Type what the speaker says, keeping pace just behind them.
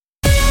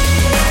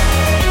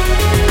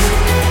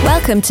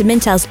Welcome to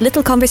Mintel's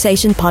Little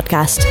Conversation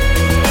podcast.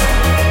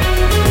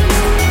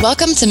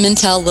 Welcome to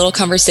Mintel Little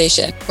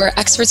Conversation, where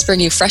experts bring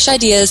you fresh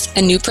ideas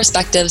and new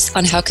perspectives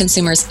on how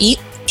consumers eat,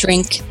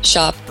 drink,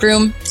 shop,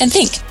 groom, and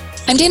think.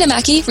 I'm Dana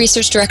Mackey,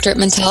 Research Director at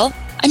Mintel.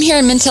 I'm here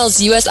in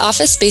Mintel's U.S.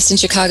 office based in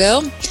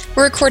Chicago.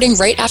 We're recording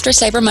right after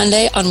Cyber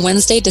Monday on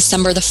Wednesday,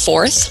 December the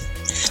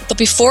 4th. But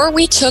before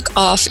we took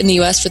off in the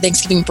U.S. for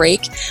Thanksgiving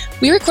break,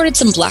 we recorded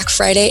some Black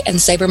Friday and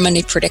Cyber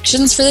Monday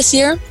predictions for this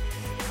year.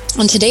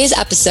 On today's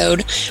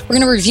episode, we're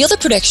going to reveal the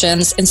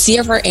predictions and see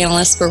if our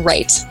analysts were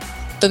right.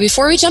 But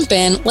before we jump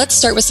in, let's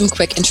start with some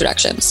quick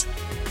introductions.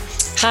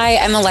 Hi,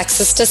 I'm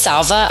Alexis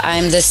DeSalva.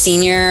 I'm the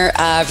Senior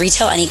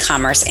Retail and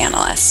E-commerce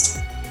Analyst.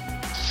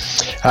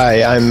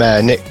 Hi, I'm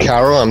Nick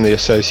Carroll. I'm the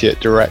Associate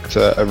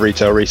Director of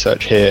Retail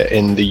Research here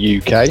in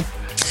the UK.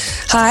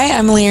 Hi,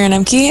 I'm Leanne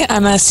Emke.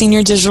 I'm a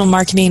Senior Digital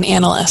Marketing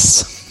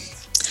Analyst.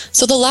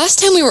 So the last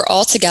time we were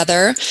all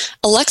together,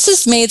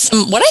 Alexis made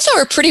some what I thought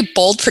were pretty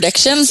bold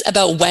predictions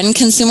about when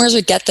consumers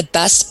would get the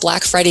best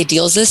Black Friday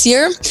deals this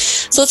year.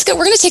 So let's go.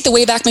 We're going to take the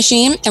Wayback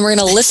Machine and we're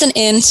going to listen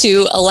in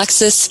to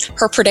Alexis,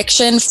 her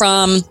prediction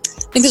from,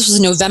 I think this was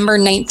November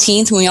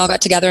 19th when we all got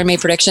together and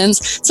made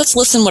predictions. So let's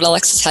listen what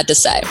Alexis had to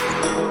say.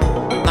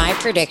 My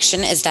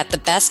prediction is that the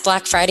best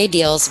Black Friday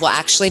deals will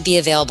actually be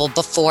available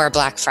before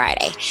Black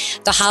Friday.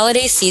 The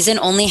holiday season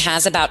only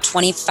has about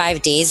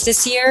 25 days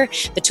this year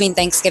between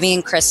Thanksgiving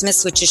and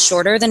Christmas, which is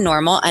shorter than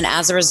normal. And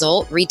as a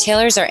result,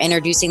 retailers are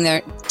introducing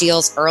their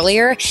deals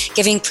earlier,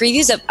 giving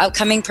previews of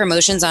upcoming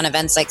promotions on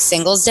events like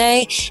Singles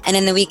Day and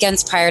in the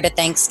weekends prior to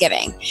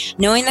Thanksgiving.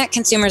 Knowing that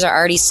consumers are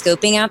already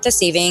scoping out the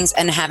savings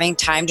and having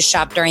time to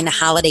shop during the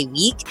holiday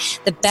week,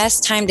 the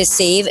best time to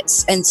save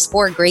and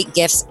score great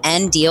gifts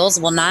and deals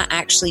will not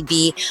actually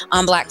be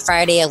on Black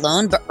Friday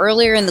alone, but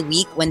earlier in the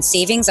week when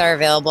savings are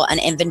available and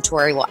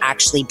inventory will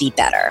actually be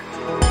better.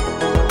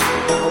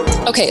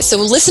 Okay, so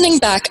listening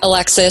back,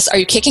 Alexis, are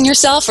you kicking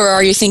yourself or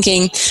are you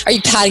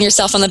patting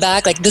yourself on the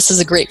back? Like, this is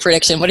a great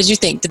prediction. What did you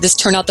think? Did this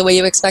turn out the way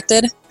you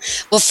expected?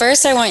 Well,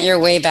 first, I want your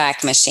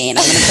Wayback Machine.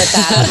 I'm going to put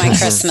that on my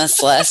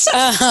Christmas list.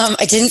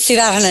 I didn't see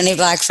that on any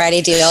Black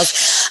Friday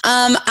deals.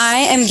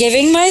 I am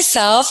giving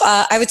myself,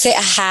 I would say,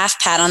 a half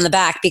pat on the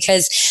back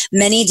because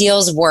many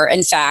deals were,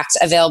 in fact,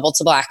 available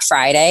to Black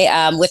Friday,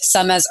 with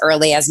some as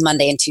early as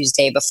Monday and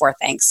Tuesday before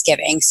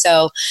Thanksgiving.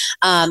 So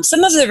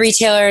some of the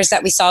retailers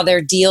that we saw,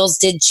 their deals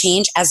did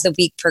change as the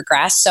week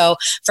progressed. So,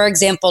 for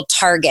example,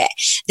 Target,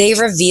 they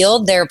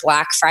revealed their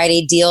Black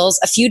Friday deals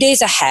a few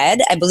days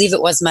ahead. I believe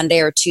it was Monday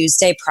or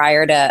Tuesday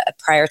prior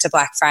to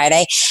Black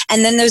Friday.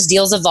 And then those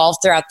deals evolved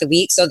throughout the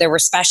week. So there were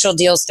special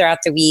deals throughout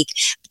the week,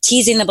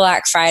 teasing the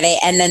Black Friday,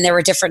 and then there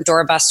were different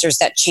doorbusters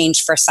that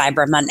changed for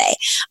Cyber Monday.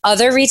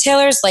 Other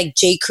retailers like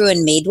J.Crew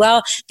and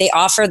Madewell, they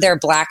offered their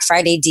Black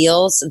Friday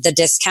deals, the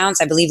discounts,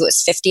 I believe it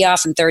was 50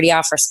 off and 30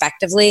 off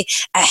respectively,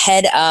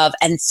 ahead of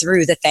and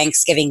through the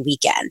Thanksgiving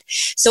weekend.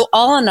 So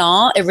all in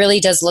all, it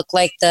really does look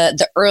like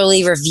the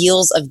early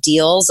reveals of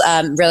deals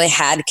really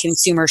had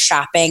consumer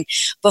shopping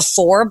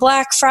before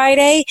Black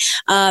Friday.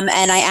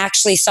 And I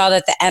actually saw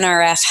that the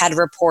NRF had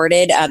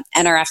reported,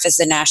 NRF is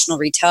the National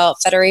Retail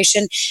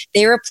Federation,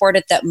 they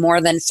reported that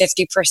more than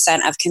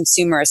 50% of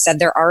consumers said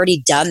they're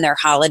already done their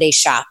holiday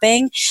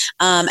shopping,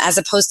 as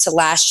opposed to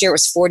last year, it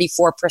was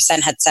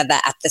 44% had said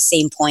that at the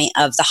same point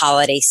of the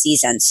holiday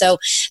season. So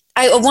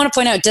I want to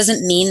point out, it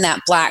doesn't mean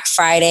that Black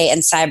Friday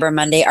and Cyber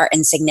Monday are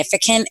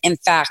insignificant. In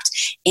fact,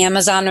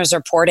 Amazon was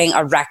reporting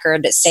a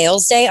record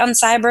sales day on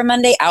Cyber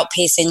Monday,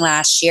 outpacing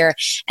last year,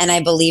 and I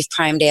believe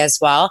Prime Day as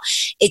well.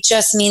 It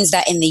just means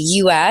that in the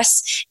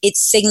U.S., it's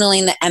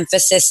signaling the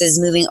emphasis is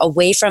moving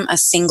away from a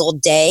single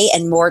day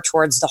and more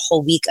towards the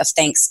whole week of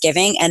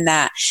Thanksgiving, and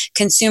that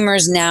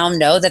consumers now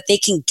know that they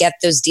can get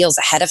those deals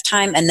ahead of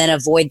time and then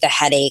avoid the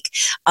headache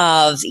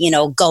of,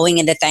 going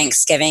into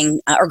Thanksgiving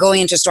or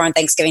going into a store on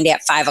Thanksgiving Day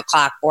at 5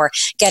 o'clock or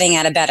getting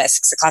out of bed at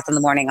 6 o'clock in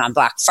the morning on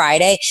Black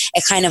Friday.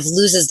 It kind of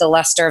loses the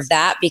luster of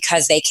that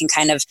because they can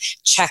kind of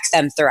check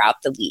them throughout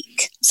the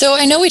week. So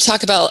I know we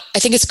talk about, I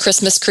think it's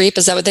Christmas creep.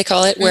 Is that what they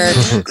call it? Where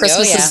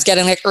Christmas is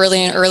getting like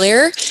earlier and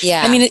earlier.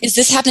 Yeah. I mean, is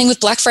this happening with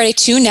Black Friday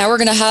too? Now we're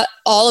going to have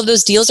all of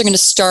those deals are going to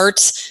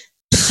start,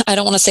 I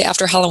don't want to say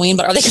after Halloween,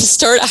 but are they going to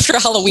start after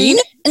Halloween?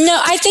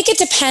 No, I think it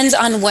depends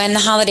on when the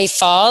holiday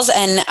falls.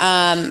 And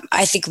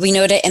I think we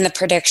noted in the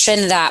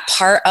prediction that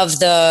part of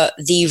the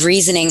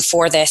reasoning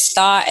for this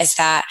thought is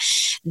that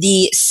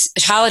the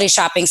holiday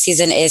shopping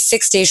season is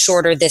 6 days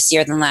shorter this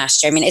year than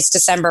last year. I mean, it's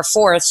December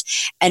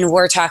 4th, and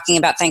we're talking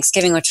about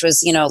Thanksgiving, which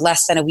was,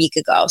 less than a week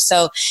ago.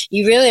 So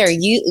you really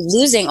are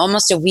losing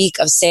almost a week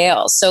of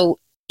sales. So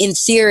in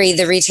theory,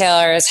 the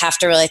retailers have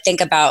to really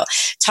think about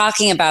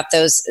talking about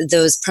those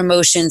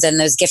promotions and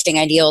those gifting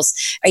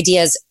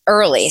ideas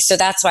early. So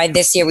that's why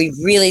this year we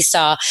really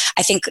saw,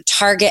 I think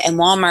Target and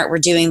Walmart were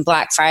doing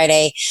Black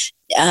Friday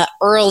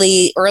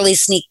early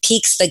sneak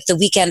peeks, like the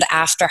weekend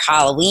after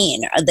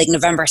Halloween, like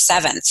November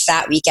 7th,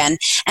 that weekend.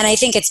 And I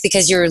think it's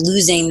because you're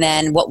losing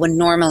then what would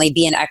normally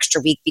be an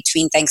extra week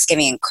between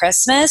Thanksgiving and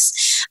Christmas.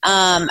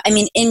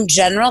 In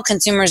general,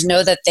 consumers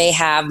know that they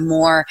have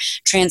more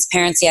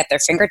transparency at their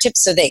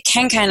fingertips, so they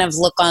can kind of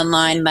look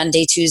online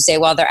Monday, Tuesday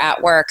while they're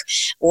at work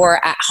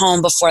or at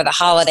home before the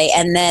holiday,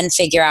 and then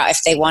figure out if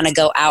they want to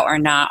go out or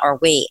not, or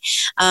wait.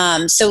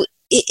 So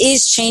it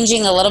is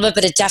changing a little bit,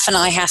 but it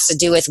definitely has to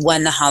do with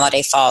when the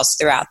holiday falls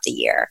throughout the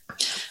year.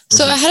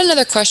 So I had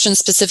another question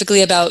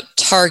specifically about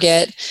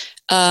Target.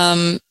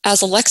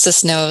 As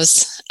Alexis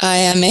knows, I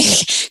am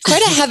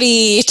quite a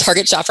heavy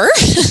Target shopper.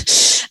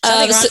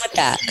 Nothing wrong with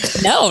that.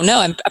 No,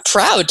 I'm a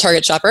proud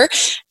Target shopper.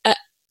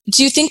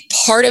 Do you think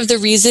part of the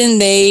reason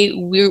they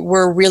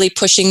were really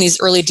pushing these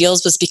early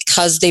deals was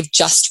because they've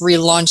just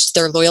relaunched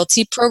their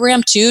loyalty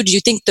program too? Do you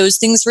think those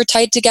things were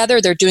tied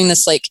together? They're doing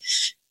this, like,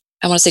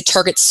 I want to say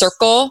Target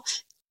Circle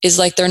is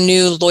like their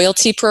new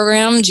loyalty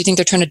program. Do you think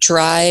they're trying to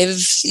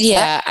drive?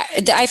 Yeah,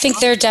 I think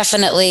they're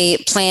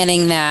definitely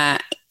planning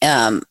that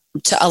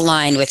to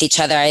align with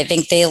each other. I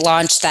think they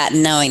launched that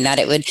knowing that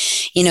it would,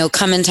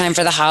 come in time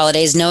for the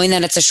holidays, knowing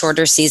that it's a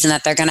shorter season,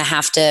 that they're going to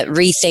have to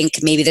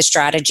rethink maybe the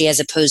strategy as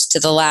opposed to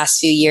the last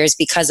few years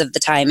because of the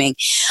timing.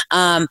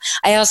 I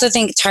also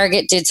think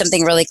Target did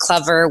something really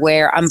clever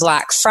where on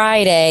Black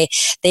Friday,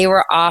 they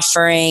were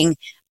offering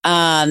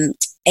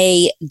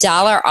a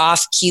 $1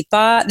 off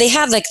coupon. They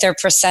had like their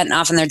 %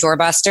 off on their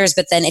doorbusters,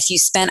 but then if you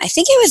spent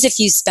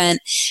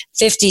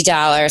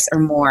 $50 or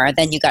more,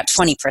 then you got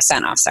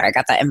 20% off. Sorry, I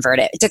got that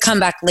inverted, to come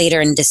back later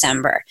in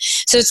December.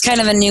 So it's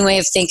kind of a new way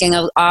of thinking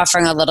of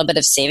offering a little bit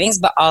of savings,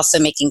 but also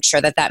making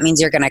sure that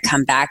means you're going to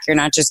come back. You're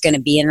not just going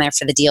to be in there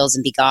for the deals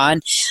and be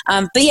gone.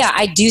 But yeah,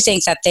 I do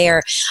think that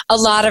a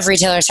lot of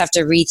retailers have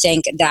to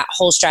rethink that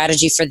whole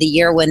strategy for the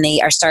year when they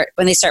start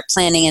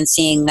planning and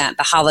seeing that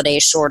the holiday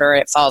is shorter,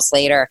 it falls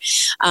later.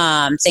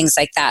 Things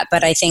like that.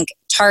 But I think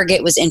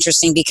Target was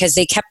interesting because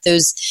they kept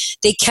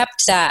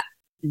that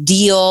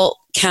deal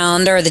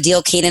calendar, the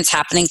deal cadence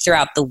happening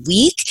throughout the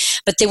week,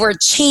 but they were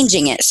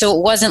changing it. So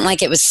it wasn't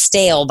like it was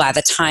stale by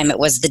the time it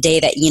was the day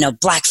that,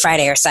 Black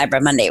Friday or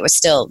Cyber Monday. It was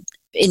still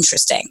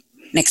interesting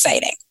and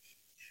exciting.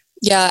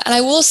 Yeah. And I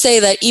will say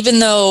that even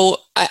though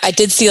I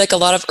did see like a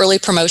lot of early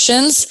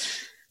promotions,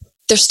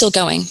 they're still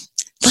going.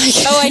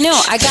 I know.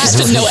 I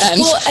got no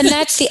end. Well, and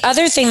that's the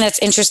other thing that's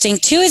interesting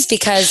too, is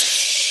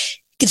because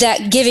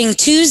that Giving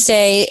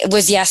Tuesday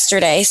was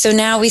yesterday. So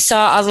now we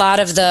saw a lot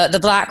of the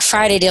Black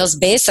Friday deals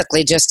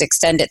basically just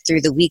extended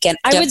through the weekend.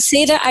 I would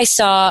say that I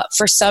saw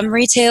for some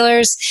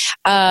retailers,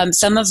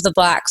 some of the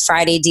Black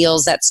Friday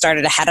deals that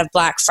started ahead of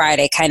Black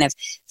Friday kind of,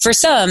 for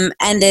some,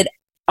 ended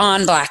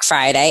on Black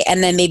Friday,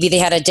 and then maybe they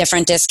had a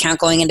different discount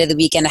going into the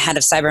weekend ahead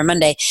of Cyber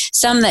Monday.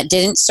 Some that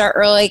didn't start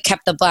early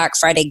kept the Black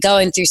Friday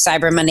going through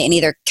Cyber Monday and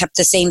either kept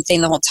the same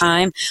thing the whole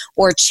time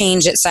or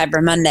changed it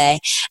Cyber Monday.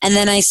 And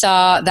then I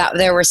saw that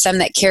there were some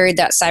that carried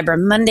that Cyber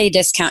Monday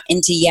discount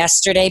into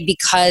yesterday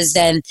because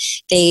then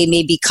they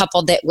maybe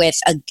coupled it with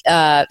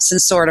some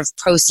sort of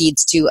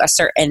proceeds to a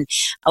certain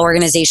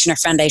organization or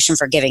foundation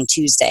for Giving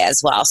Tuesday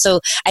as well. So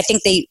I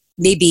think they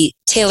maybe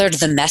tailored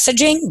the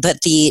messaging,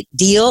 but the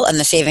deal and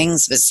the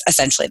savings was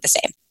essentially the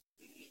same.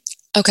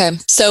 Okay.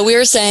 So we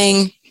were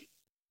saying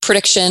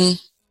prediction.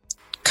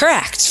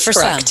 Correct.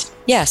 Some.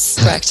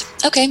 Yes. Correct.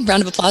 Okay.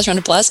 Round of applause.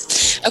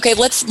 Okay.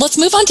 Let's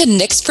move on to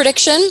Nick's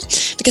prediction,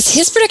 because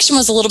his prediction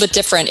was a little bit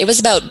different. It was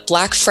about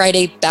Black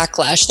Friday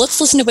backlash.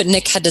 Let's listen to what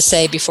Nick had to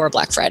say before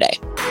Black Friday.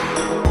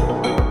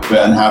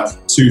 And have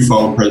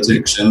twofold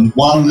prediction.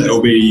 One, it'll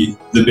be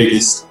the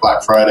biggest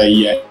Black Friday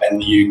yet in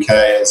the UK.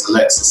 As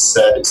Alexis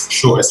said, it's the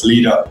shortest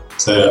lead up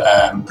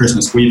to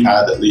Christmas we've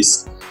had, at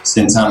least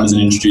since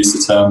Amazon introduced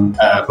the term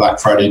Black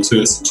Friday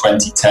to us in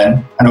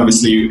 2010. And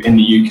obviously in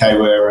the UK,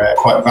 we're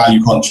quite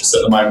value conscious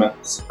at the moment.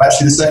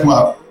 Actually, the second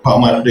part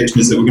of my prediction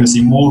is that we're going to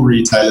see more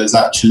retailers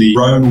actually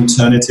run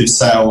alternative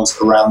sales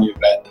around the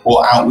event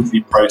or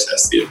outwardly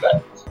protest the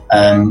event.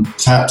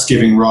 Perhaps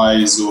giving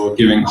rise or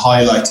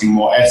highlighting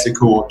more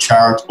ethical or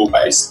charitable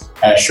based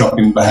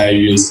shopping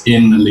behaviours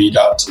in the lead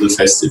up to the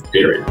festive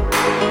period.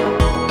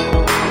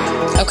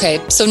 Okay,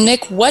 so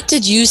Nick, what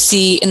did you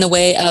see in the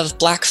way of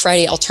Black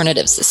Friday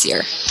alternatives this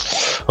year?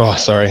 Oh,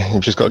 sorry,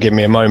 you've just got to give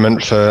me a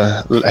moment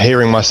for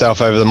hearing myself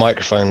over the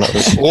microphone. That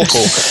was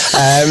awful.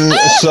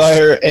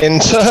 So in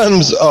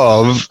terms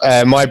of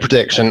my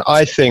prediction,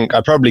 I think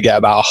I probably get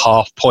about a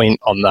half point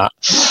on that.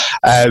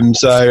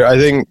 So I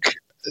think,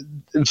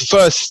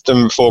 first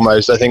and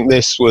foremost, I think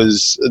this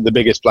was the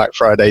biggest Black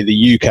Friday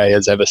the UK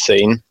has ever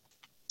seen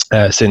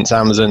since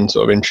Amazon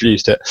sort of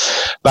introduced it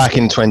back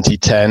in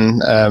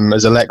 2010.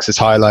 As Alexis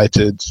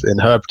highlighted in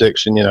her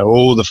prediction,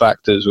 all the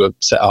factors were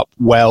set up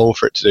well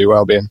for it to do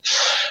well, being,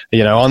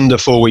 under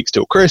 4 weeks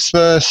till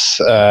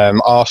Christmas, in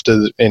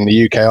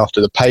the UK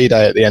after the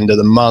payday at the end of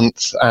the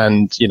month,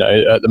 and,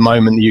 at the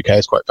moment the UK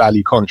is quite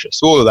value conscious.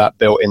 So all of that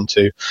built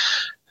into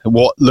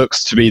what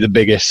looks to be the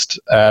biggest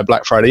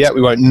Black Friday yet.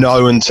 We won't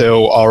know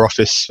until our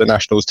Office for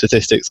National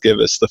Statistics give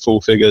us the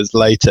full figures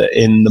later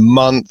in the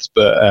month,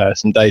 but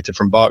some data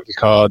from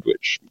Barclaycard,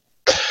 which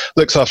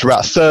looks after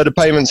about a third of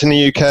payments in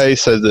the UK,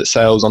 so that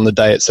sales on the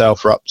day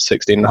itself are up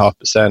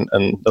 16.5%,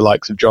 and the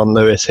likes of John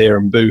Lewis here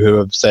and Boohoo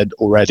have said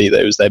already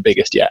that it was their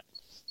biggest yet.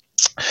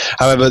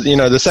 However,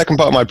 the second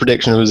part of my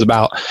prediction was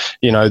about,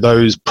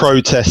 those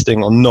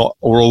protesting or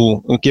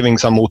all giving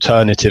some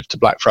alternative to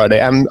Black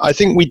Friday. And I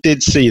think we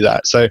did see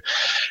that. So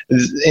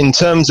in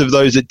terms of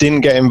those that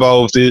didn't get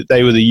involved,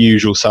 they were the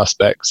usual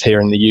suspects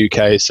here in the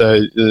UK.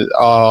 So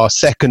our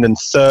second and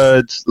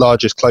third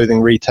largest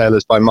clothing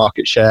retailers by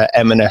market share,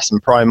 M&S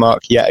and Primark,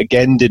 yet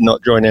again did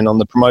not join in on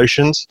the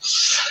promotions.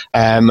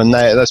 And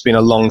that's been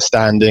a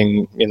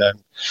long-standing,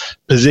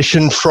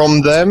 position from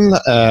them.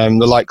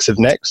 The likes of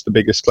Next, the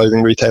biggest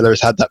clothing retailer,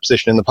 has had that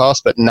position in the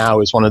past, but now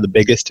is one of the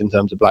biggest in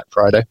terms of Black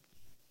Friday.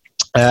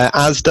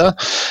 Asda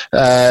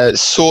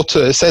sort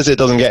of says it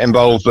doesn't get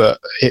involved,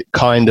 but it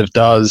kind of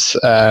does,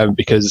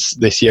 because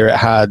this year it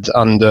had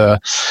under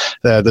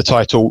the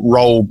title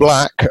Roll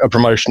Black a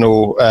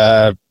promotional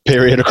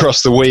period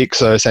across the week,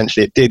 so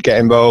essentially it did get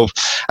involved.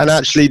 And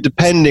actually,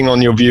 depending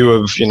on your view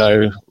of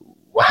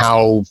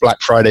how Black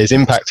Friday is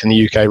impacting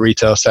the UK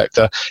retail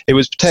sector, it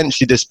was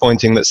potentially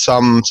disappointing that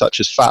some, such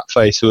as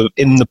Fatface, who have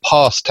in the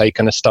past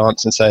taken a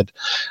stance and said,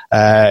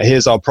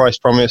 here's our price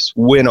promise,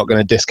 we're not going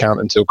to discount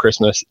until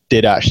Christmas,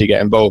 did actually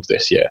get involved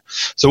this year.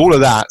 So all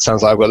of that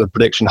sounds like I've got the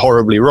prediction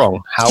horribly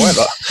wrong.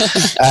 However,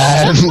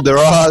 there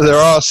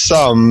are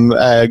some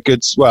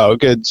good,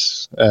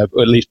 at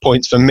least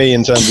points for me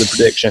in terms of the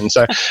prediction.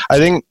 So I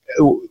think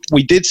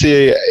we did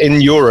see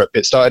in Europe,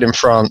 it started in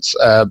France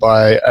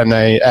by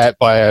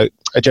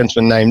a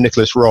gentleman named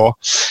Nicolas Raw.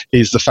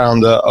 He's the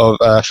founder of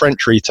a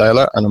French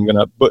retailer, and I'm going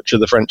to butcher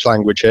the French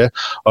language here,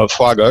 of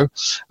Fuego,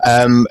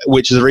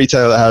 which is a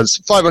retailer that has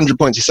 500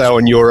 points of sale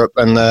in Europe,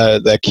 and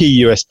their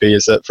key USP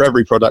is that for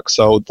every product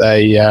sold,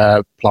 they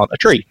plant a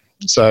tree.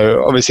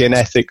 So obviously an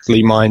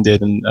ethically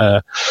minded and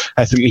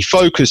ethically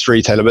focused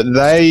retailer, but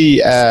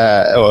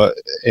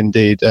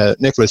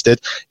Nicholas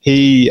did.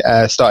 He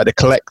started a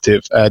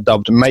collective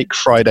dubbed Make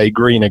Friday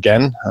Green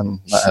Again, and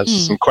that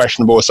has some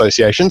questionable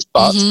associations,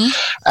 but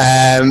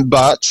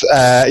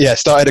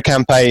started a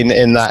campaign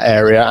in that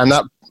area, and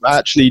that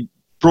actually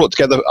brought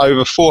together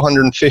over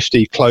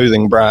 450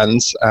 clothing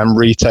brands and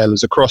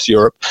retailers across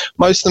Europe,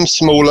 most of them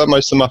smaller,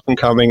 most of them up and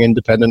coming,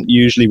 independent,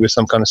 usually with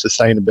some kind of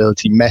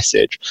sustainability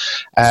message.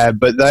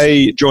 But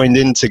they joined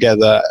in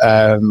together,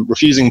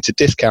 refusing to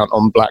discount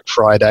on Black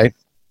Friday,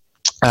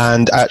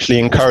 and actually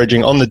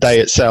encouraging on the day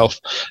itself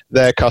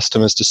their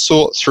customers to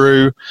sort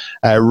through,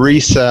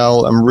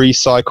 resell and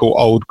recycle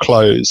old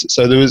clothes.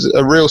 So there was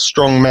a real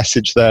strong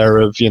message there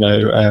of,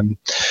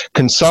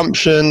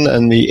 consumption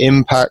and the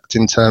impact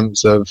in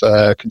terms of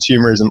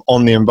consumerism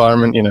on the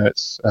environment.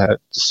 It's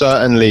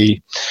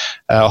certainly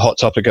a hot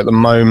topic at the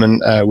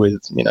moment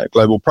with,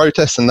 global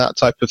protests and that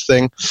type of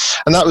thing.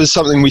 And that was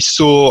something we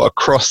saw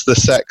across the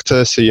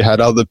sector. So you had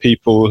other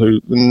people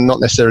who not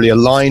necessarily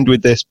aligned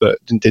with this, but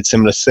did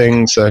similar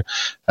things. So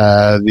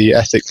the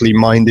ethically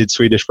minded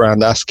Swedish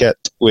brand Asket,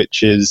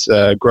 which is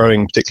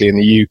growing particularly in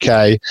the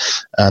UK,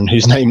 and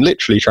whose name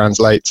literally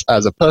translates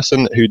as a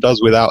person who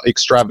does without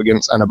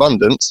extravagance and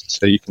abundance.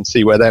 So you can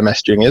see where their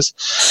messaging is.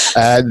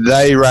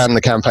 They ran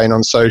the campaign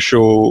on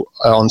socials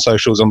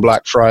on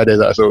Black Friday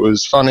that I thought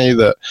was funny,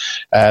 that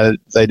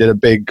they did a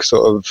big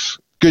sort of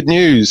good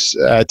news.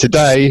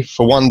 Today,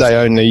 for one day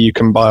only, you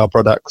can buy our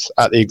products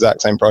at the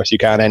exact same price you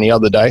can any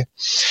other day.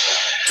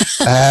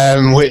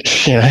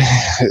 Which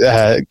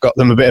got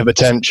them a bit of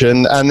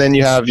attention. And then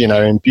you have,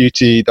 in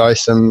beauty,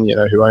 Dyson,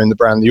 who own the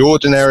brand The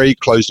Ordinary,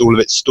 closed all of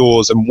its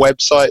stores and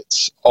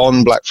websites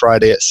on Black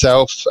Friday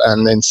itself,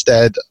 and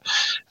instead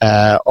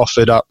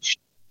offered up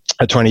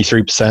a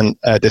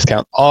 23%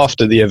 discount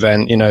after the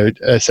event,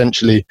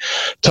 essentially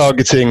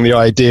targeting the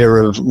idea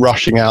of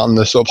rushing out on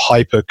the sort of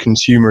hyper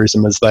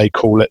consumerism, as they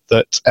call it,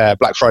 that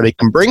Black Friday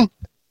can bring.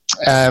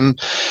 And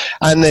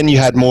then you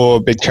had more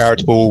big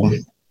charitable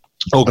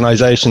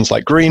organizations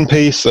like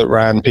Greenpeace that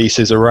ran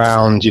pieces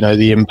around,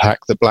 the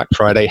impact that Black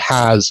Friday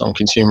has on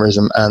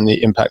consumerism and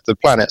the impact of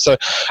the planet. So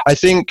I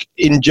think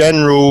in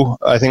general,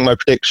 my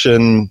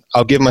prediction,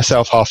 I'll give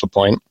myself half a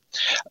point.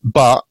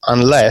 But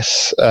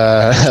unless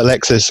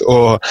Alexis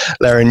or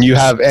Laren, you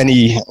have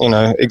any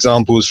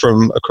examples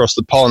from across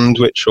the pond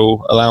which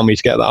will allow me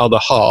to get the other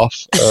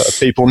half of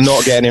people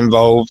not getting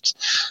involved,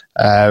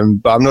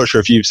 but I'm not sure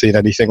if you've seen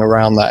anything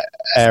around that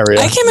area.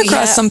 I came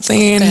across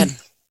something.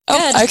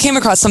 I came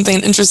across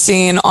something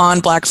interesting on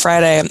Black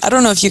Friday. I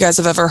don't know if you guys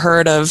have ever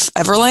heard of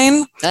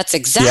Everlane. That's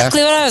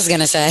exactly what I was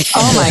going to say.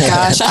 Oh my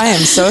gosh, I am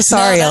so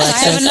sorry, Alexis.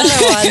 I have another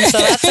one, so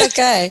that's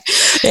okay.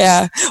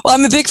 Yeah. Well,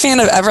 I'm a big fan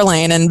of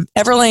Everlane, and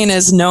Everlane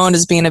is known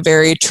as being a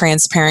very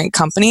transparent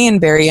company and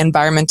very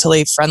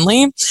environmentally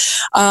friendly.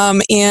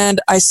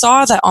 And I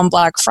saw that on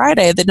Black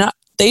Friday,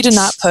 they did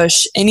not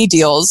push any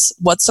deals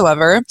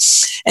whatsoever.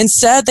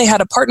 Instead, they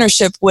had a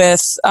partnership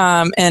with,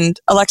 and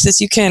Alexis,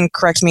 you can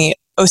correct me,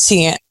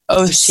 Oceania.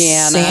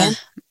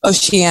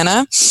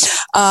 Oceania,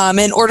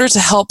 in order to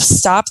help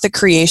stop the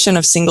creation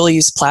of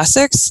single-use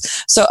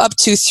plastics. So up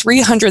to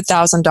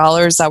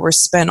 $300,000 that were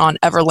spent on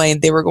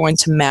Everlane, they were going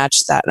to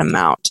match that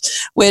amount,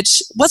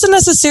 which wasn't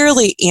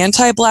necessarily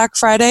anti-Black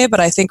Friday, but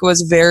I think it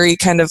was very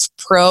kind of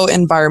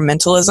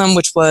pro-environmentalism,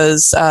 which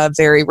was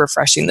very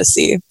refreshing to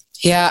see.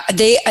 Yeah,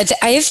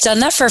 I have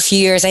done that for a few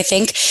years, I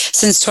think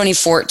since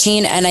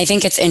 2014. And I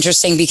think it's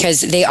interesting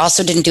because they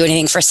also didn't do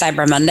anything for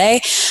Cyber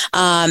Monday.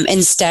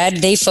 Instead,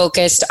 they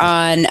focused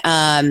on,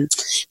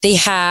 they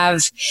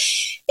have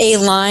a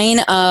line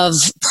of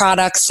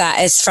products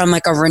that is from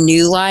like a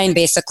Renew line.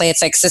 Basically,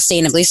 it's like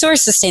sustainably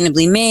sourced,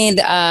 sustainably made.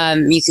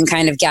 You can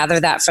kind of gather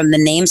that from the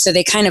name. So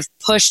they kind of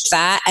pushed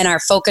that and are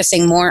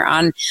focusing more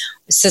on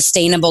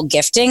sustainable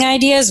gifting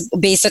ideas,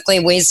 basically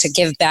ways to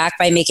give back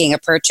by making a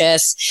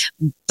purchase,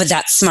 but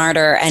that's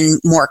smarter and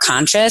more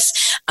conscious.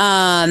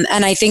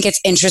 And I think it's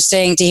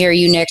interesting to hear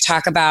you, Nick,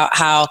 talk about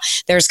how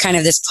there's kind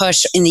of this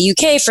push in the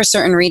UK for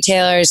certain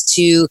retailers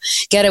to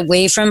get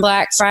away from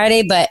Black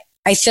Friday, but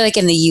I feel like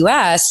in the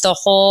US, the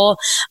whole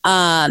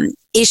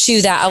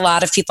issue that a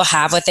lot of people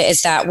have with it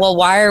is that, well,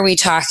 why are we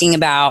talking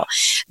about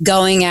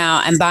going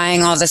out and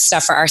buying all this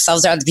stuff for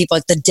ourselves or other people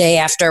like the day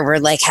after we're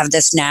like have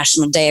this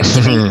national day of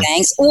giving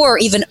thanks, or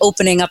even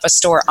opening up a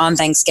store on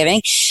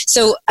Thanksgiving?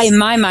 So in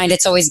my mind,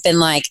 it's always been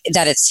like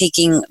that it's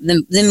taking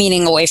the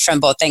meaning away from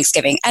both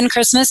Thanksgiving and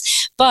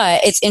Christmas.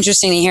 But it's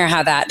interesting to hear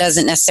how that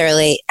doesn't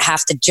necessarily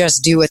have to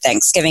just do with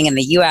Thanksgiving in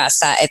the US,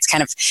 that it's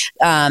kind of,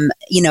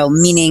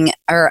 meaning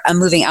or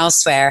moving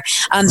elsewhere.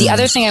 The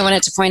other thing I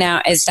wanted to point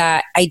out is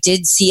that I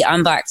did see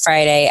on Black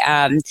Friday,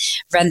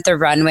 Rent the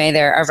Runway.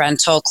 They're a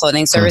rental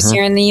clothing service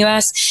here in the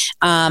US.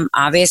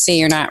 Obviously,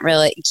 you're not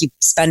really, you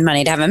spend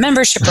money to have a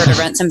membership or to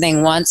rent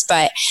something once,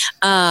 but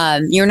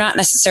you're not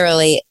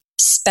necessarily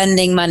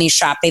spending money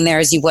shopping there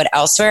as you would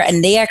elsewhere.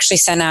 And they actually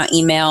sent out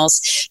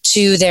emails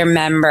to their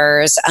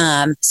members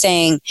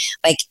saying,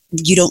 like,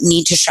 you don't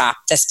need to shop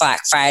this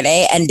Black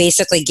Friday, and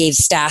basically gave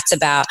stats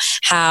about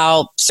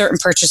how certain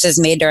purchases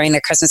made during the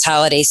Christmas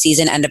holiday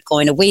season end up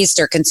going to waste,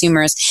 or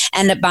consumers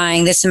end up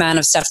buying this amount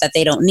of stuff that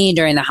they don't need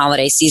during the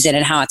holiday season,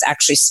 and how it's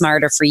actually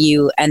smarter for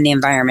you and the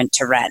environment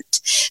to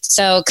rent.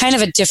 So kind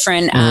of a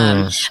different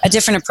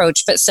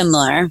approach, but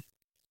similar.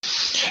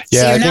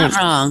 Yeah, so you're not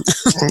wrong.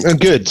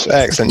 Good,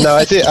 excellent. No,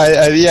 I did.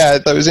 Yeah,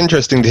 that was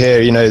interesting to hear.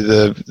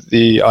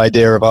 The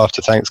idea of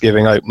after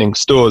Thanksgiving opening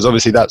stores.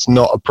 Obviously, that's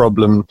not a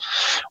problem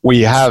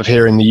we have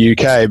here in the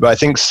UK. But I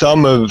think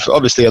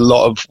obviously a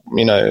lot of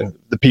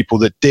the people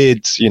that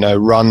did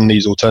run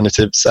these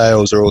alternative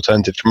sales or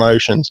alternative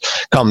promotions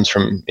comes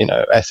from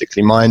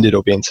ethically minded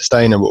or being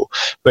sustainable.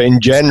 But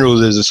in general,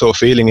 there's a sort of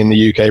feeling in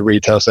the UK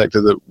retail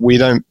sector that we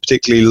don't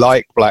particularly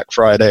like Black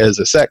Friday as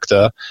a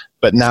sector.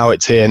 But now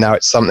it's here. Now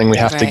it's something we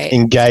have to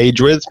engage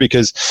with,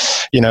 because,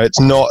 it's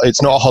not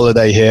a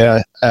holiday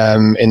here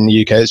in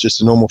the UK. It's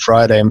just a normal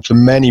Friday. And for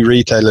many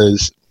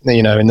retailers,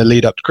 in the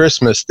lead up to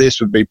Christmas, this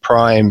would be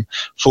prime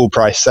full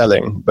price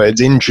selling. But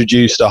it's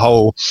introduced a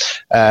whole,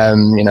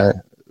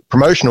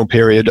 promotional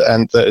period,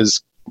 and that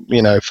is,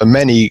 for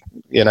many,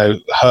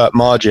 hurt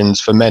margins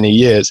for many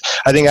years.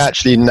 I think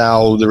actually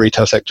now the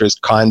retail sector has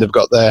kind of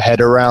got their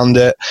head around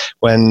it.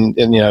 When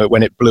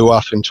it blew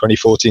up in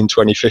 2014,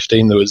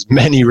 2015, there was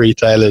many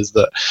retailers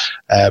that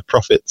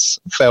profits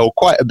fell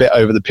quite a bit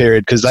over the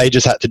period because they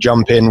just had to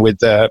jump in with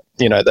their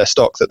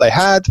stock that they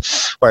had,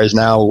 whereas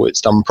now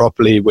it's done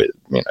properly with,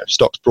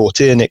 stocks brought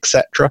in,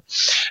 etc.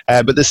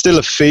 But there's still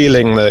a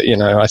feeling that,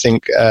 I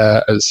think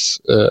as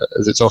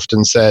it's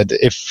often said,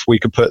 if we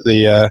could put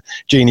the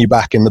genie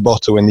back in the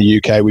bottle in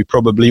the UK, we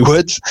probably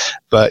would.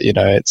 But,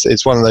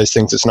 it's one of those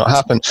things that's not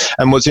happened.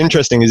 And what's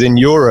interesting is in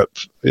Europe,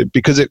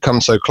 because it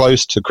comes so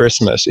close to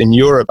Christmas, in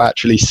Europe,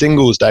 actually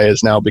Singles Day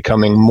is now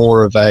becoming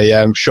more of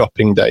a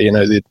shopping day,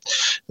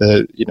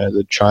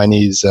 the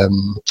Chinese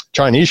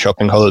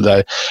shopping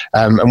holiday.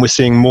 And we're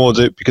seeing more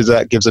because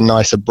that gives a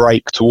nicer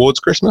break towards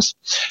Christmas.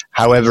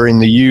 However, in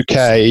the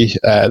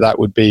UK, that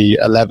would be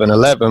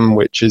 11/11,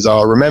 which is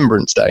our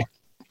Remembrance Day.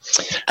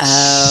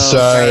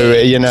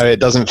 It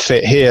doesn't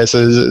fit here.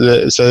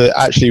 So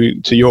actually,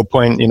 to your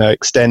point,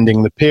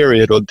 extending the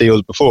period or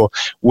deals before,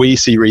 we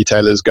see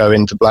retailers go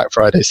into Black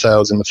Friday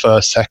sales in the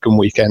first, second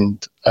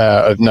weekend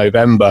of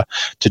November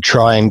to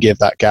try and give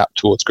that gap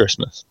towards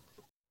Christmas.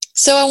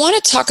 So I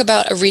want to talk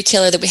about a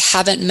retailer that we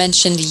haven't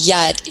mentioned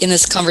yet in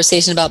this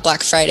conversation about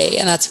Black Friday,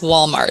 and that's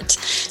Walmart,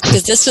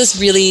 because this was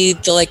really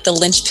the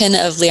linchpin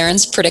of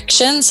Liren's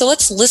prediction. So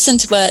let's listen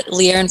to what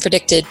Liren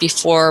predicted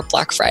before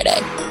Black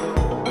Friday.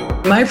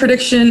 My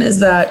prediction is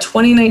that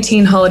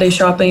 2019 holiday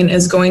shopping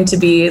is going to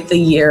be the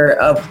year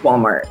of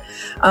Walmart.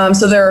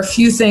 So there are a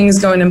few things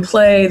going in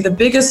play. The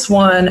biggest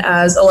one,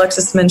 as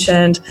Alexis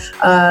mentioned,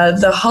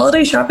 the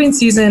holiday shopping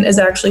season is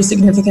actually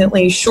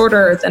significantly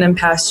shorter than in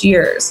past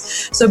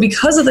years. So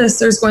because of this,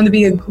 there's going to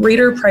be a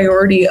greater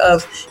priority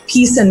of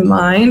peace and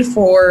mind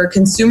for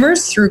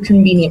consumers through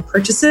convenient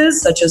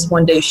purchases, such as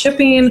one-day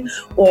shipping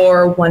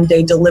or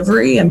one-day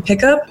delivery and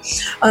pickup.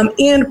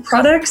 And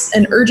products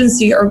and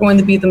urgency are going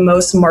to be the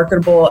most marketable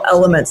marketable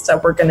elements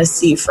that we're going to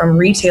see from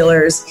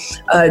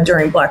retailers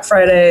during Black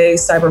Friday,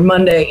 Cyber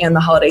Monday, and the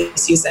holiday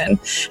season.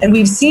 And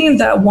we've seen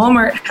that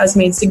Walmart has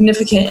made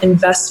significant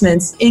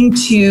investments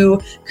into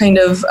kind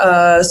of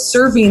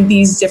serving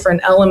these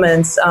different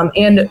elements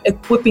and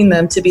equipping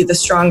them to be the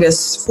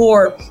strongest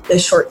for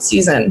this short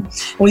season.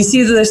 And we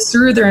see this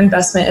through their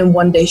investment in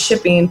one-day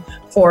shipping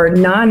for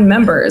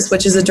non-members,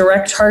 which is a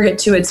direct target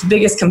to its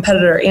biggest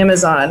competitor,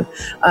 Amazon,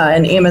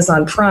 and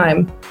Amazon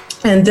Prime.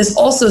 And this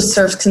also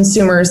serves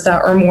consumers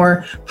that are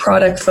more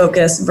product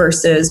focused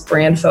versus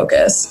brand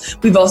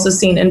focused. We've also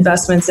seen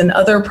investments in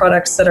other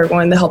products that are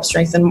going to help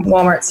strengthen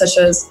Walmart, such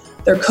as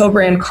their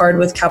co-brand card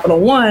with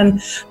Capital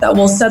One that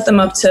will set them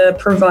up to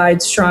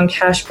provide strong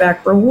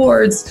cashback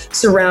rewards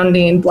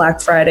surrounding Black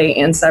Friday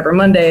and Cyber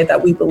Monday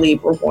that we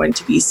believe we're going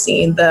to be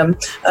seeing them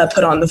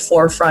put on the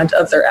forefront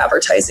of their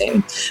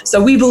advertising.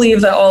 So we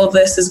believe that all of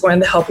this is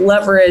going to help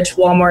leverage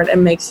Walmart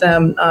and make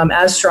them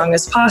as strong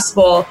as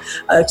possible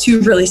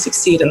to really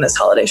succeed in this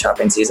holiday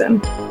shopping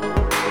season.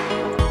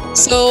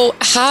 So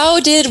how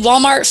did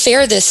Walmart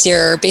fare this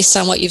year based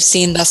on what you've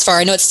seen thus far?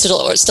 I know it's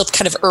still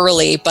kind of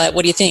early, but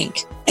what do you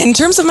think? In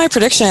terms of my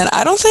prediction,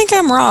 I don't think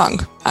I'm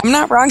wrong. I'm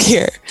not wrong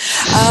here.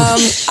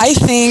 I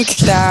think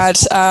that,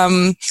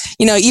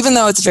 even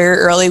though it's very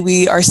early,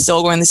 we are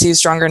still going to see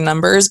stronger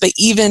numbers. But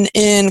even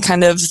in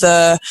kind of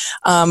the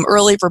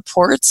early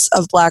reports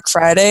of Black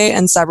Friday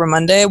and Cyber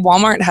Monday,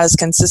 Walmart has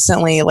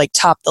consistently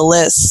topped the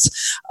list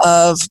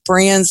of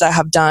brands that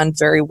have done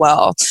very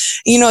well.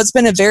 It's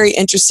been a very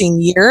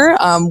interesting year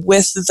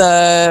with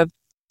the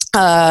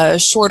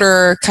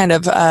shorter kind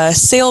of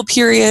sale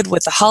period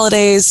with the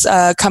holidays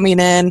coming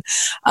in.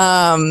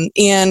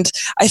 And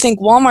I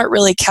think Walmart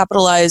really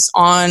capitalized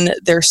on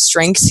their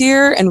strengths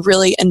here and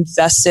really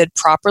invested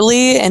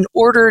properly in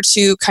order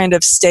to kind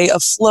of stay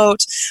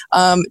afloat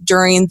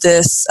during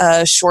this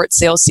short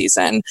sale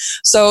season.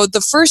 So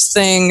the first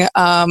thing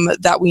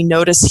that we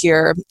notice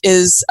here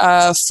is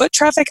foot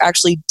traffic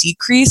actually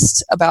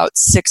decreased about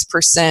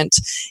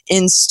 6%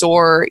 in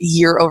store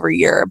year over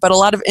year. But a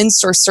lot of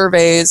in-store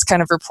surveys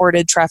kind of reported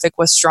traffic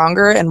was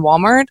stronger in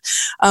Walmart.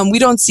 We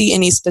don't see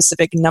any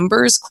specific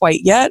numbers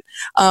quite yet,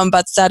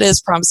 but that is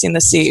promising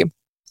to see.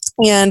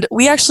 And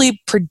we actually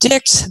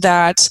predict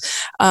that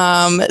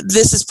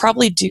this is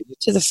probably due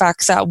to the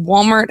fact that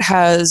Walmart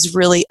has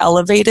really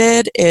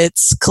elevated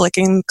its click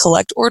and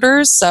collect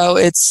orders. So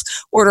it's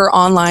order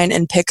online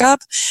and pickup.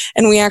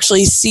 And we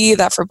actually see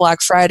that for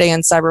Black Friday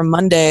and Cyber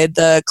Monday,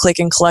 the click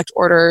and collect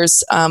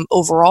orders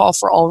overall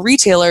for all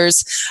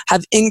retailers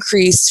have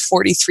increased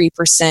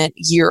 43%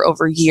 year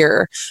over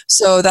year.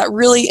 So that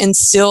really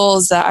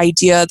instills that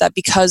idea that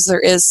because there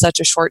is such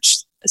a short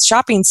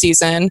shopping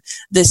season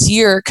this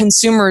year,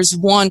 consumers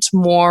want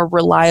more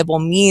reliable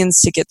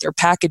means to get their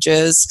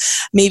packages,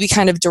 maybe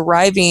kind of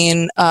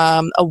deriving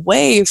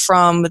away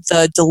from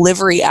the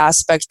delivery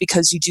aspect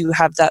because you do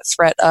have that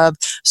threat of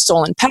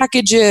stolen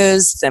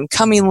packages, them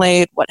coming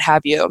late, what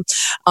have you.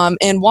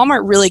 And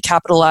Walmart really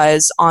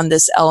capitalized on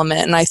this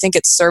element, and I think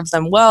it served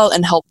them well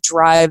and helped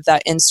drive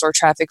that in-store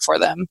traffic for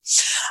them.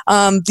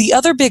 The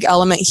other big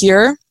element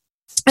here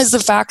is the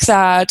fact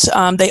that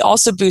they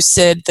also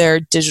boosted their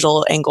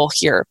digital angle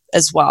here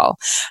as well.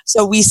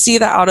 So we see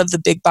that out of the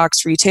big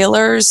box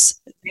retailers,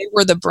 they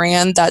were the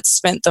brand that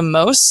spent the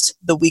most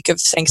the week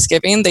of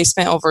Thanksgiving. They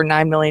spent over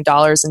 $9 million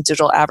in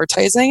digital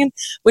advertising,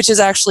 which is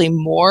actually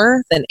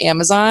more than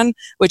Amazon,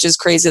 which is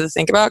crazy to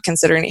think about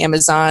considering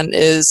Amazon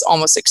is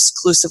almost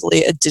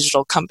exclusively a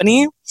digital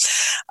company.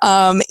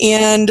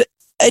 And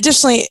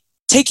additionally,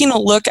 taking a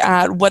look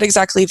at what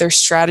exactly their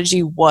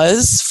strategy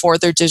was for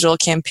their digital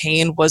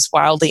campaign was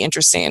wildly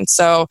interesting.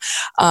 So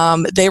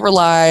they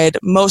relied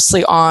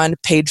mostly on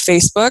paid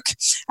Facebook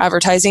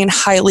advertising,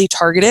 highly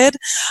targeted,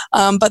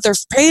 but their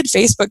paid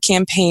Facebook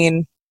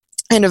campaign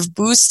kind of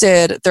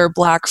boosted their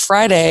Black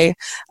Friday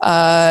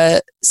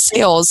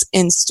sales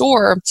in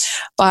store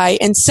by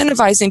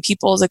incentivizing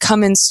people to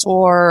come in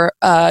store,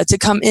 to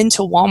come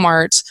into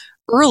Walmart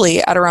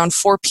early at around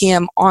 4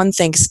 p.m. on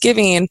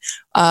Thanksgiving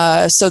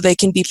so they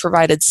can be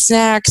provided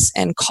snacks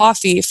and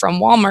coffee from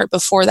Walmart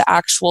before the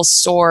actual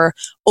store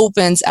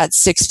opens at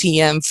 6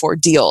 p.m. for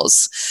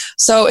deals.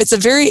 So it's a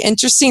very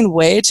interesting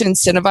way to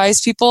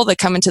incentivize people that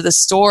come into the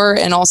store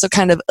and also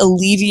kind of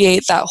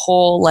alleviate that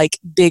whole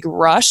big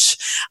rush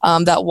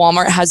that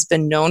Walmart has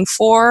been known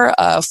for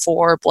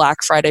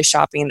Black Friday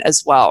shopping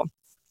as well.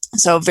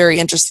 So very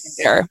interesting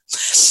there.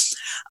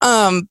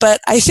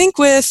 But I think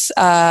with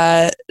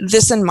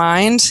this in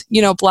mind,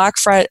 Black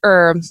Friday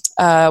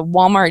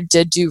Walmart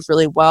did do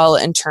really well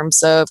in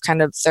terms of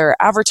kind of their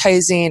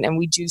advertising, and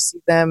we do see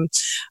them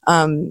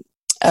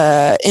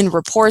in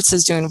reports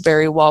is doing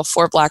very well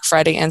for Black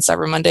Friday and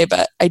Cyber Monday,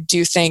 but I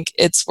do think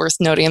it's worth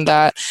noting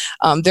that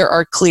there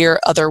are clear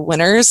other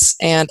winners.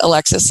 And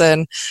Alexis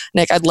and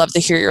Nick, I'd love to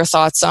hear your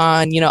thoughts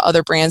on,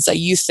 other brands that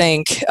you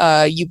think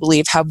you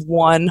believe have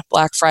won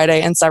Black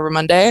Friday and Cyber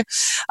Monday.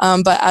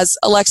 But as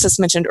Alexis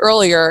mentioned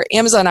earlier,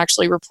 Amazon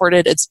actually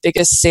reported its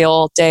biggest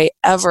sale day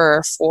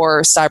ever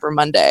for Cyber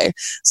Monday.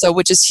 So,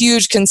 which is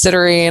huge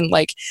considering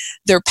like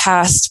their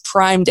past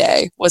Prime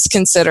Day was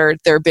considered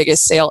their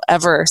biggest sale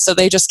ever. So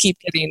they just keep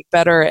getting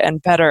better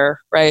and better,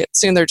 right?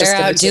 Soon they're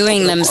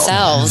outdoing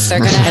themselves. They're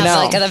going to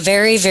have like a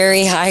very,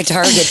 very high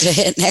target to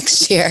hit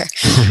next year.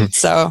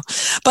 So,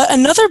 but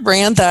another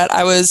brand that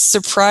I was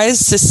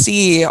surprised to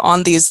see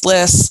on these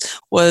lists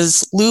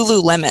was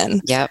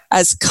Lululemon. Yep.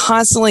 As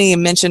constantly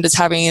mentioned as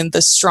having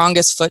the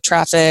strongest foot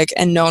traffic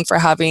and known for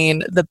having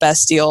the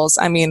best deals.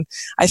 I mean,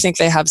 I think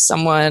they have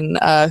someone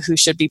who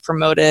should be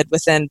promoted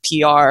within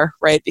PR,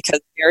 right? Because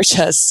they're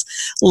just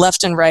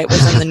left and right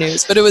within the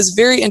news. But it was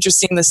very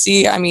interesting to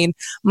see. I mean,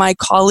 my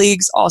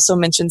colleagues also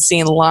mentioned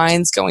seeing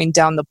lines going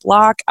down the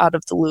block out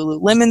of the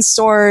Lululemon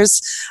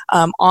stores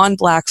on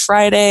Black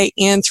Friday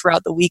and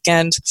throughout the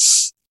weekend.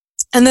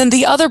 And then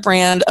the other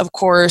brand, of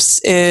course,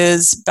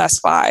 is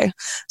Best Buy.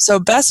 So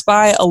Best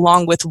Buy,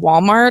 along with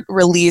Walmart,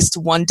 released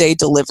one-day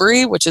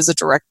delivery, which is a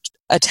direct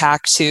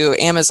attack to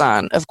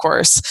Amazon, of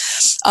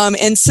course.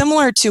 And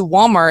similar to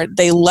Walmart,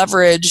 they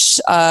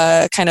leveraged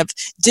kind of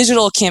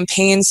digital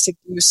campaigns to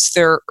boost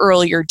their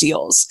earlier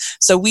deals.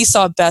 So we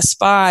saw Best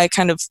Buy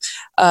kind of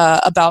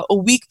about a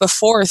week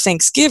before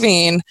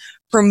Thanksgiving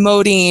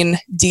promoting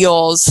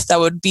deals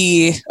that would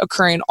be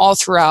occurring all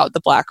throughout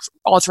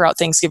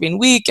Thanksgiving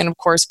week, and of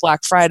course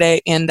Black Friday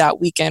and that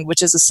weekend,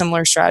 which is a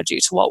similar strategy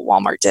to what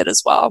Walmart did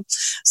as well.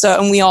 So,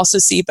 and we also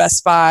see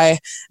Best Buy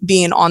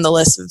being on the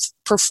list of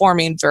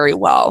performing very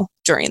well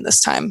during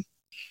this time.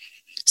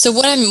 So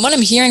what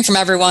I'm hearing from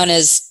everyone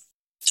is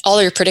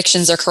all your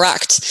predictions are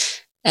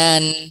correct,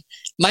 and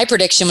my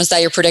prediction was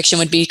that your prediction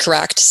would be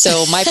correct.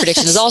 So my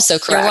prediction is also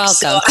correct. You're welcome.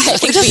 So I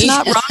think we're just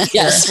not wrong.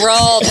 Yes, we're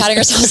all patting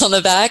ourselves on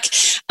the back.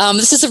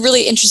 This is a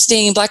really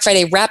interesting Black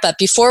Friday wrap up.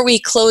 Before we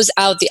close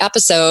out the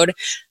episode,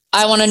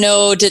 I want to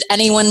know, did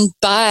anyone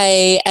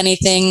buy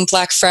anything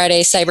Black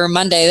Friday, Cyber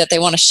Monday that they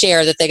want to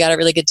share that they got a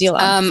really good deal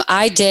on?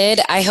 I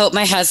did. I hope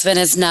my husband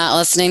is not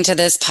listening to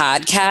this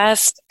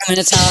podcast. I'm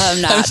going to tell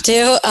him not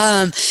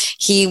to.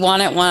 He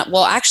wanted one.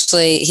 Well,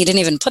 actually, he didn't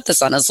even put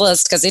this on his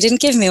list because he didn't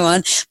give me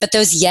one. But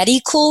those Yeti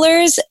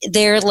coolers,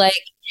 they're like,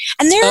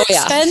 and they're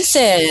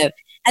expensive.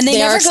 And they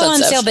never go on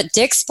sale, but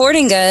Dick's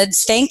Sporting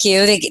Goods, thank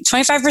you. They get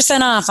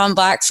 25% off on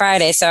Black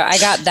Friday. So I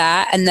got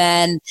that. And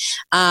then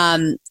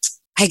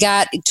I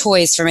got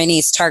toys for my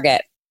niece,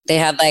 Target. They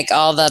had like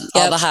all the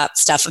hot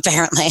stuff,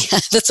 apparently.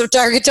 That's what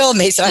Target told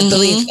me, so I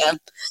believe them.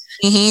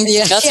 Mm-hmm.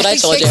 Yeah, that's what I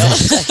told you.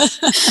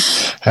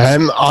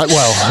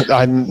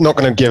 I'm not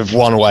going to give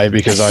one away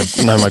because I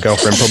know my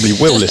girlfriend probably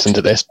will listen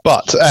to this.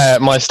 But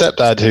my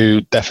stepdad,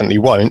 who definitely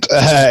won't,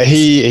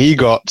 he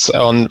got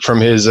on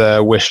from his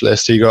wish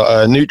list. He got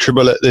a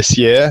NutriBullet this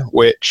year,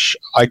 which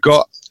I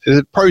got.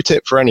 A pro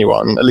tip for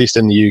anyone, at least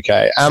in the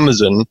UK,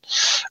 Amazon,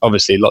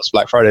 obviously lots of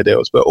Black Friday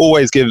deals, but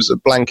always gives a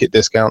blanket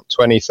discount,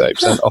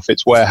 20-30% off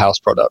its warehouse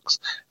products.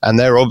 And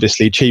they're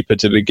obviously cheaper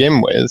to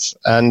begin with.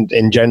 And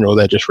in general,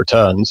 they're just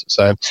returns.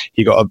 So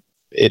he got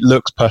it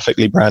looks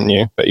perfectly brand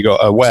new, but you got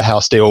a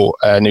warehouse deal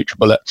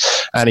NutriBullet,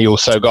 and he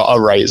also got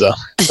a razor.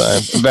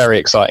 So very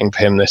exciting for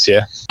him this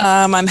year.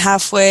 I'm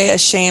halfway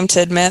ashamed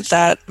to admit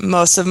that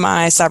most of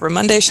my Cyber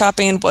Monday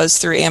shopping was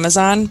through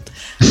Amazon.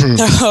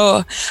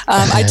 So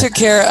I took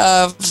care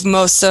of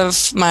most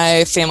of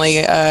my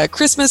family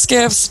Christmas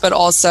gifts, but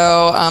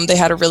also they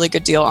had a really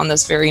good deal on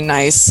this very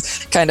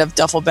nice kind of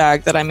duffel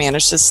bag that I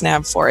managed to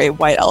snag for a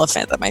white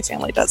elephant that my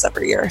family does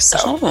every year.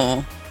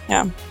 So,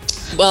 yeah.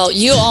 Well,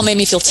 you all made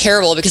me feel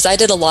terrible because I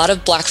did a lot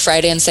of Black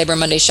Friday and Cyber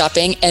Monday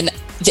shopping, and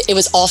it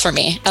was all for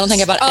me. I don't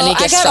think I bought any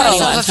gifts for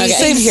anyone. Okay.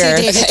 Same here.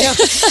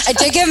 I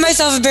did give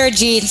myself a pair of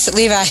jeans,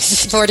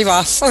 Levi's, 40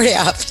 off.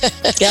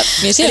 Yep,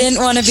 me too. I didn't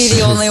want to be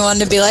the only one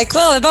to be like,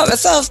 well, I bought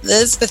myself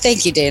this, but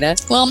thank you, Dana.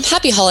 Well,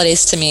 happy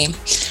holidays to me.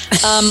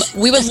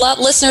 We would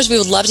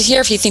love to hear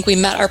if you think we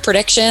met our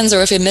predictions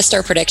or if we missed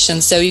our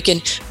predictions. So you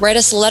can write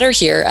us a letter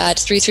here at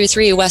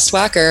 333 West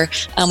Wacker.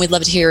 We'd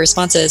love to hear your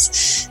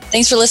responses.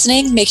 Thanks for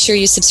listening. Make sure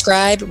you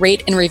subscribe,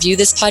 rate, and review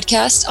this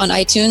podcast on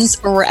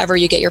iTunes or wherever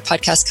you get your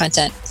podcast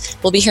content.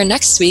 We'll be here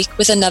next week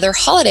with another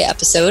holiday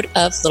episode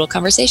of Little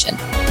Conversation.